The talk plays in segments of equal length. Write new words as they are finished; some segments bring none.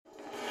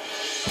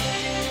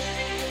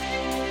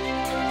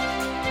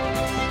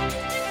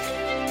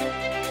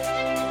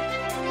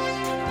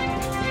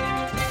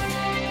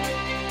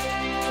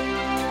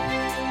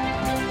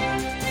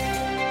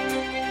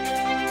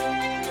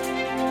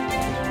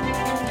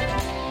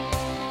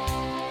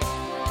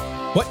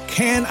What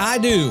can I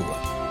do?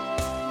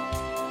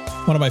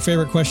 One of my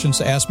favorite questions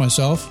to ask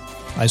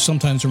myself. I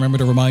sometimes remember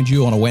to remind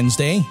you on a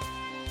Wednesday.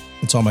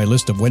 It's on my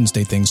list of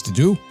Wednesday things to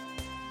do.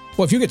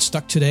 Well, if you get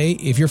stuck today,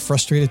 if you're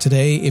frustrated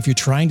today, if you're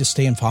trying to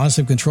stay in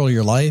positive control of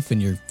your life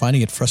and you're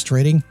finding it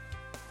frustrating,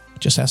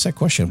 just ask that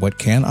question. What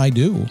can I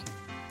do?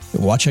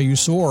 Watch how you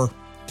soar.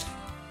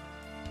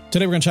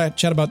 Today we're going to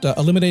chat about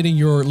eliminating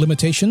your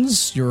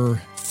limitations,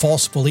 your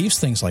false beliefs,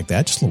 things like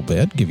that, just a little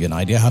bit, give you an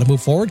idea how to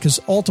move forward, because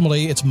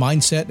ultimately it's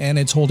mindset and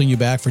it's holding you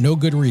back for no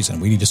good reason.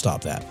 We need to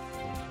stop that.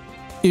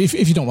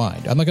 If you don't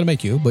mind. I'm not going to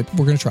make you, but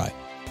we're going to try.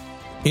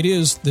 It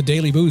is the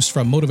Daily Boost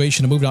from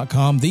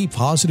motivationtomove.com, the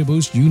positive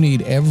boost you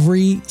need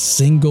every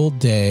single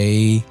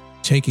day,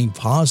 taking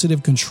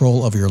positive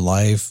control of your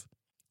life.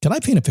 Can I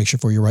paint a picture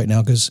for you right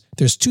now? Because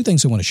there's two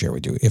things I want to share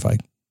with you, if I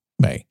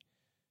may.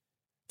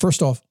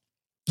 First off,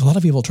 a lot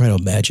of people try to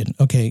imagine,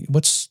 okay,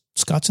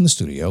 Scott's in the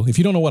studio. If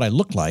you don't know what I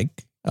look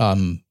like,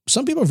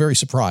 some people are very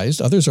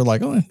surprised. Others are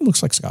like, oh, he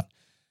looks like Scott.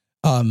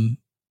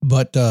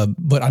 But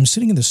I'm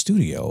sitting in the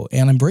studio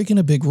and I'm breaking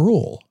a big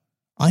rule.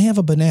 I have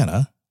a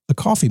banana, a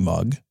coffee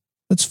mug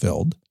that's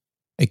filled,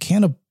 a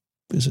can of,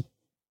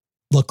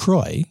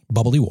 LaCroix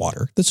bubbly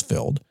water that's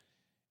filled,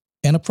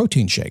 and a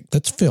protein shake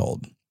that's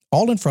filled,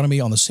 all in front of me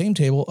on the same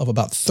table of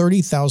about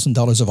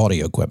 $30,000 of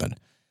audio equipment.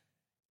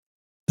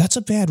 That's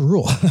a bad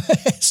rule.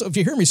 So if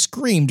you hear me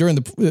scream during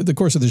the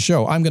course of the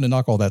show, I'm going to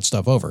knock all that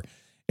stuff over.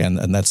 And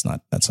that's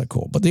not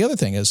cool. But the other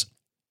thing is,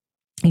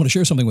 I want to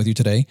share something with you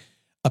today.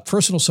 A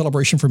personal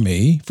celebration for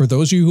me. For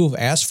those of you who have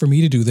asked for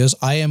me to do this,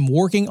 I am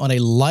working on a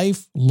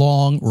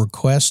lifelong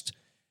request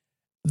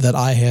that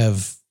I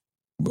have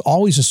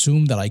always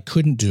assumed that I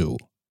couldn't do.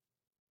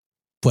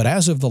 But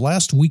as of the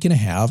last week and a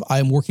half, I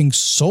am working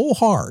so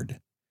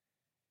hard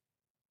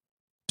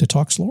to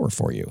talk slower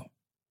for you.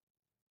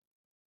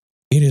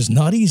 It is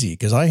not easy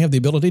because I have the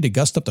ability to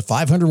gust up to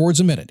 500 words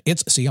a minute. I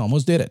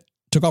almost did it.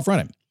 Took off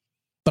running.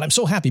 But I'm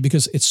so happy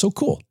because it's so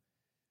cool.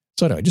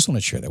 So anyway, I just want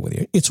to share that with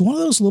you. It's one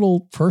of those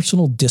little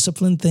personal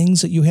discipline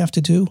things that you have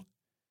to do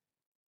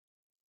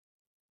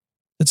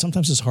that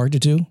sometimes is hard to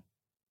do.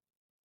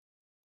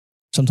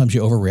 Sometimes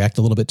you overreact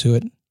a little bit to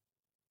it.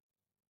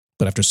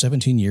 But after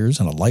 17 years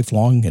and a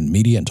lifelong in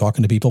media and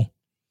talking to people,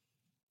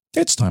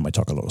 it's time I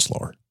talk a little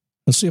slower.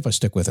 Let's see if I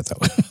stick with it,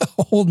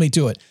 though. Hold me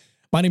to it.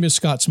 My name is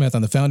Scott Smith.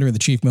 I'm the founder and the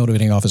chief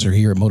motivating officer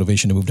here at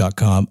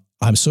motivationtomove.com.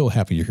 I'm so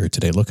happy you're here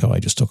today. Look how I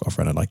just took off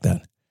running like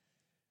that.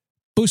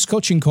 Boost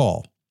Coaching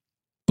Call.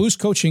 Boost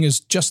Coaching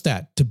is just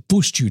that, to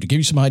boost you, to give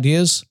you some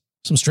ideas,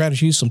 some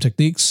strategies, some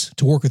techniques,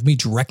 to work with me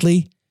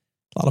directly.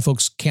 A lot of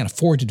folks can't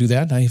afford to do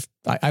that.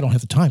 I don't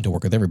have the time to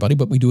work with everybody,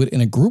 but we do it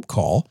in a group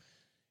call.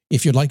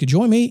 If you'd like to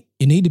join me,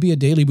 you need to be a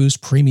Daily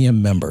Boost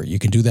Premium member. You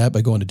can do that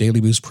by going to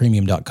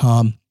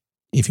dailyboostpremium.com.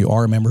 If you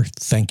are a member,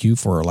 thank you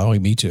for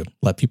allowing me to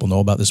let people know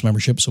about this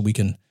membership so we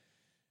can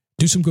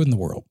do some good in the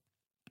world.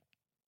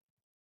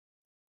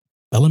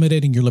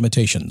 Eliminating your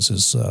limitations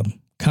is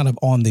kind of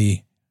on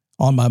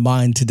my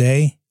mind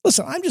today.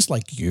 Listen, I'm just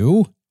like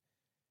you.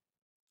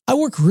 I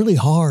work really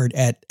hard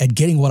at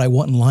getting what I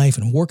want in life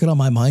and working on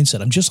my mindset.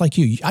 I'm just like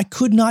you. I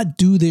could not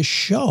do this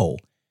show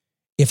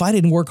if I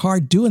didn't work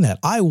hard doing that.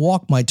 I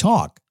walk my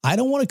talk. I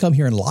don't want to come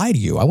here and lie to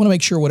you. I want to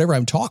make sure whatever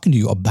I'm talking to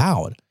you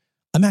about,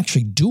 I'm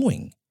actually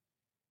doing.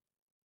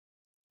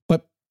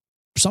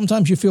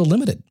 Sometimes you feel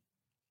limited.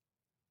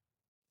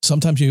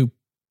 Sometimes you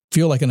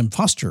feel like an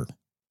imposter.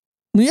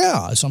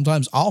 Yeah,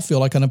 sometimes I'll feel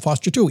like an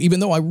imposter too,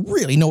 even though I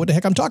really know what the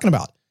heck I'm talking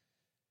about.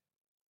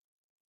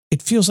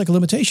 It feels like a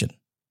limitation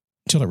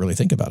until I really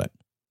think about it.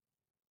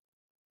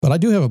 But I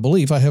do have a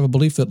belief. I have a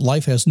belief that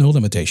life has no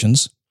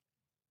limitations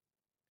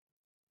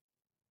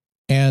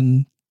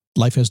and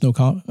life has no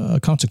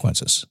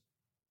consequences.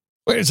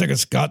 Wait a second,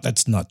 Scott,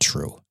 that's not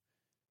true.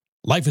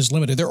 Life is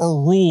limited. There are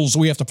rules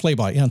we have to play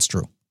by. Yeah, it's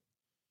true.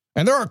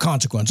 And there are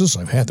consequences.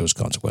 I've had those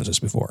consequences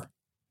before.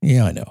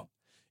 Yeah, I know.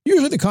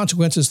 Usually the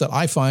consequences that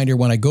I find are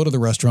when I go to the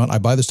restaurant, I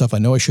buy the stuff I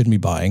know I shouldn't be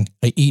buying.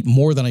 I eat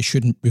more than I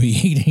shouldn't be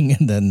eating.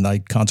 And then my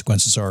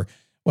consequences are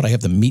I have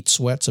the meat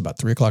sweats about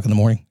 3 o'clock in the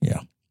morning. Yeah.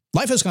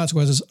 Life has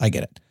consequences. I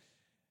get it.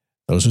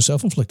 Those are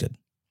self-inflicted.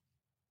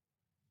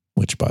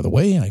 Which, by the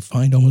way, I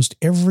find almost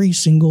every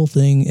single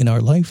thing in our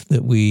life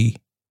that we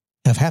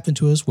have happened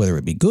to us, whether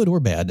it be good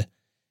or bad,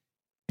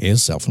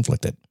 is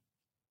self-inflicted.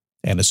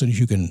 And as soon as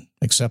you can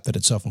accept that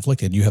it's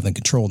self-inflicted, you have the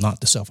control not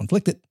to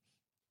self-inflict it.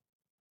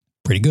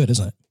 Pretty good,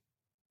 isn't it?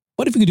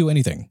 What if you could do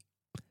anything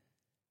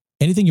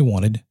you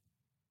wanted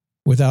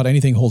without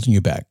anything holding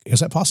you back?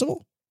 Is that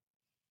possible?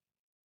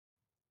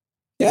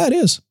 Yeah, it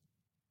is.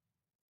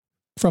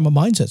 From a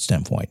mindset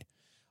standpoint.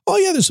 Oh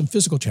yeah, there's some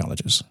physical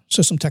challenges.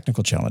 So some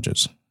technical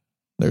challenges.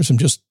 There's some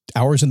just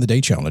hours in the day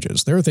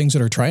challenges. There are things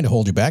that are trying to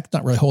hold you back,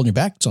 not really holding you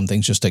back. Some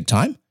things just take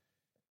time.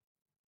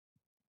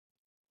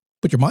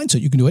 But your mindset,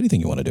 you can do anything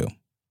you want to do.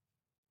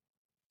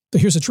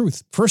 But here's the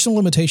truth. Personal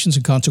limitations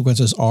and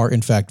consequences are,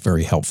 in fact,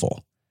 very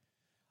helpful.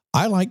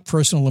 I like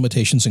personal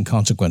limitations and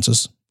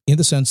consequences in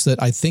the sense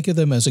that I think of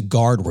them as a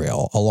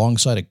guardrail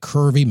alongside a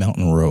curvy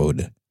mountain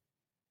road.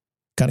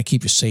 Kind of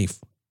keep you safe.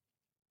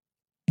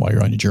 while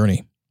you're on your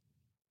journey.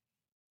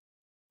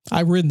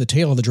 I've ridden the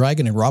tail of the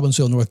dragon in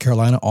Robbinsville, North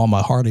Carolina on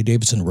my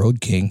Harley-Davidson Road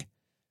King.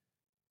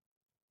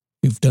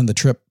 We've done the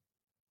trip,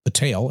 the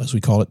tail, as we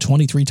call it,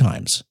 23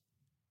 times.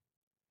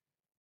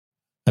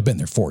 I've been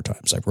there 4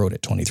 times. I've rode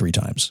it 23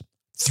 times.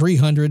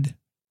 300,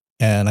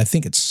 and I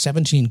think it's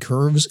 17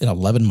 curves in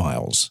 11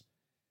 miles.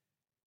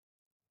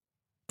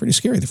 Pretty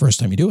scary the first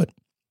time you do it.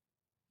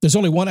 There's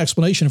only one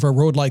explanation for a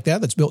road like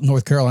that that's built in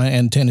North Carolina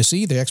and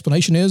Tennessee. The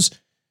explanation is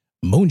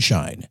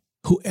moonshine.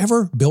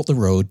 Whoever built the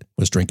road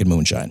was drinking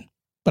moonshine.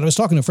 But I was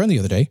talking to a friend the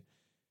other day,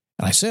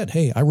 and I said,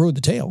 hey, I rode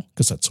the tail,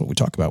 because that's what we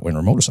talk about when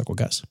we're motorcycle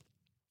guys.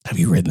 Have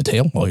you ridden the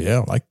tail? Oh,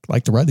 yeah, I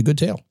like to ride the good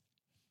tail.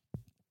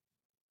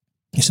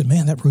 He said,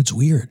 man, that road's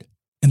weird.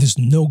 And there's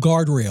no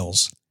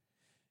guardrails.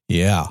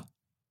 Yeah,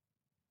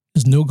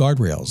 there's no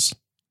guardrails.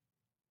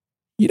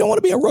 You don't want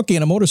to be a rookie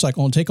in a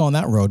motorcycle and take on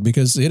that road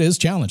because it is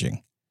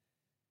challenging.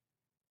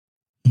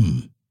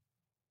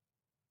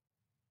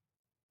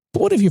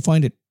 But what if you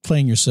find it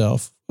playing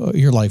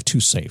your life too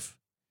safe?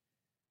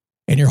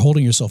 And you're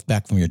holding yourself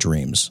back from your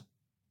dreams?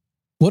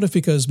 What if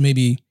because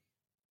maybe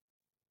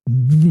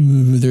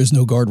there's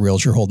no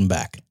guardrails, you're holding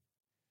back?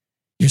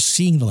 You're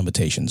seeing the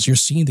limitations, you're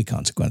seeing the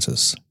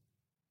consequences,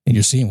 and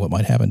you're seeing what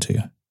might happen to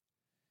you.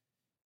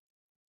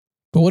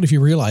 But what if you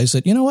realize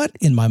that, you know what,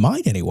 in my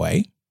mind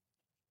anyway,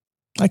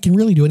 I can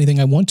really do anything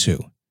I want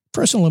to.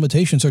 Personal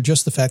limitations are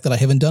just the fact that I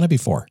haven't done it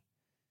before.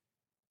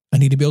 I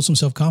need to build some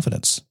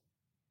self-confidence.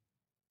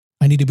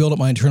 I need to build up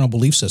my internal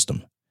belief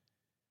system.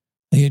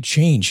 I need to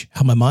change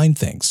how my mind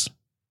thinks.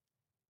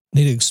 I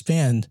need to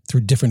expand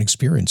through different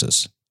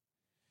experiences.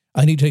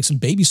 I need to take some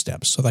baby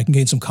steps so that I can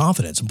gain some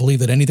confidence and believe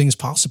that anything is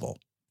possible.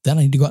 Then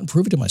I need to go out and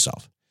prove it to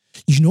myself.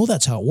 You know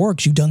that's how it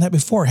works. You've done that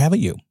before,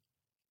 haven't you?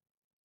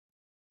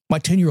 My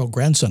 10-year-old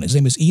grandson, his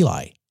name is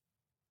Eli.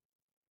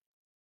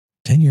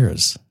 10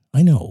 years.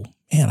 I know.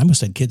 Man, I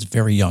must have had kids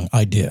very young.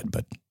 I did,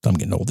 but I'm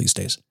getting old these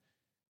days.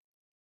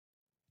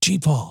 Gee,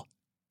 Paul,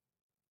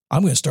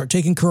 I'm going to start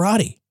taking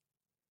karate.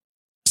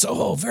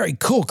 So, very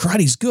cool.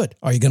 Karate's good.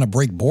 Are you going to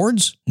break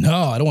boards? No,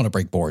 I don't want to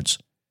break boards.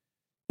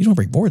 You don't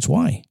break boards?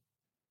 Why?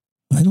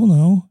 I don't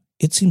know.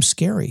 It seems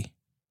scary.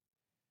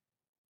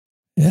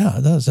 Yeah,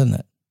 it does, doesn't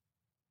it?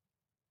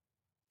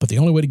 But the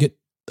only way to get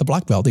the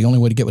black belt, the only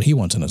way to get what he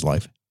wants in his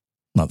life,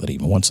 not that he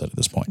even wants it at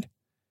this point,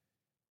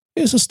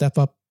 is to step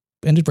up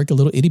and to break a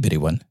little itty-bitty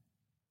one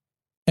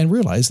and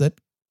realize that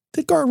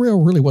the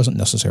guardrail really wasn't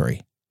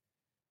necessary.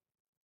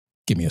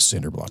 Give me a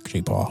cinder block,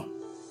 J-Paul.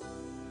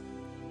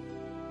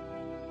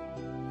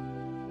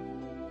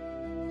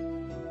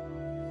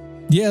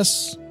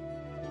 Yes,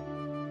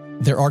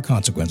 there are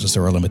consequences,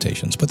 there are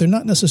limitations, but they're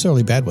not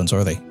necessarily bad ones,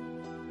 are they?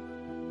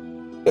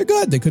 They're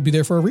good. They could be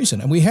there for a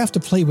reason, and we have to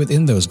play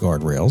within those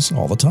guardrails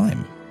all the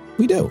time.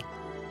 We do.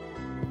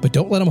 But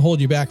don't let them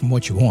hold you back from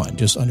what you want.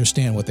 Just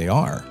understand what they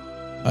are.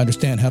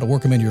 Understand how to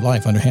work them into your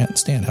life.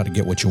 Understand how to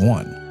get what you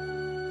want.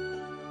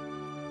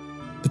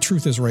 The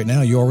truth is right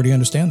now, you already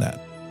understand that.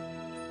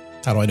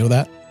 How do I know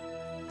that?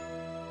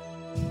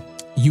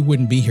 You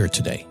wouldn't be here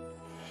today.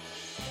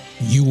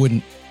 You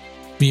wouldn't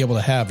be able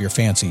to have your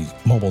fancy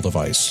mobile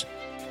device.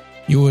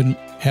 You wouldn't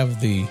have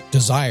the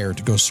desire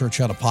to go search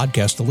out a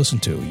podcast to listen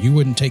to. You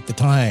wouldn't take the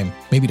time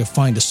maybe to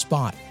find a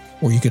spot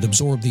where you could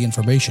absorb the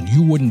information.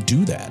 You wouldn't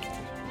do that.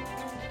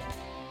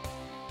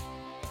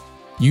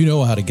 You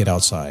know how to get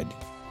outside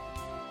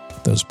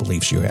those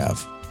beliefs you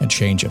have and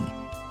change them.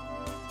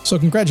 So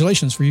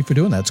congratulations for you for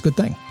doing that. It's a good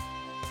thing.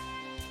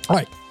 All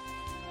right.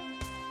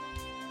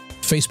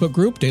 Facebook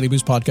group,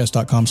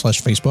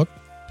 dailyboostpodcast.com/Facebook.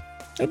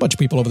 A bunch of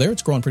people over there.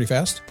 It's growing pretty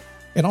fast.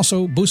 And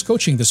also Boost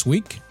Coaching this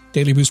week.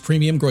 Daily Boost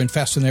Premium growing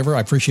faster than ever. I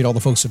appreciate all the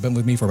folks who have been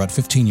with me for about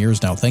 15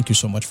 years now. Thank you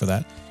so much for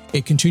that.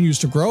 It continues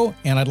to grow,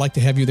 and I'd like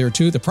to have you there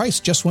too. The price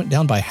just went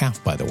down by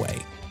half, by the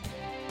way.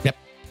 Yep.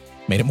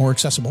 Made it more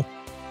accessible.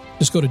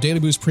 Just go to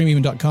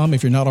dailyboostpremium.com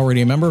if you're not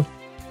already a member.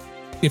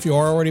 If you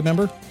are already a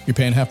member, you're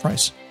paying half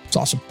price. It's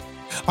awesome.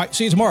 All right,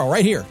 see you tomorrow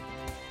right here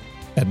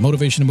at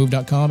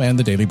motivationtomove.com and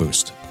the Daily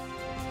Boost.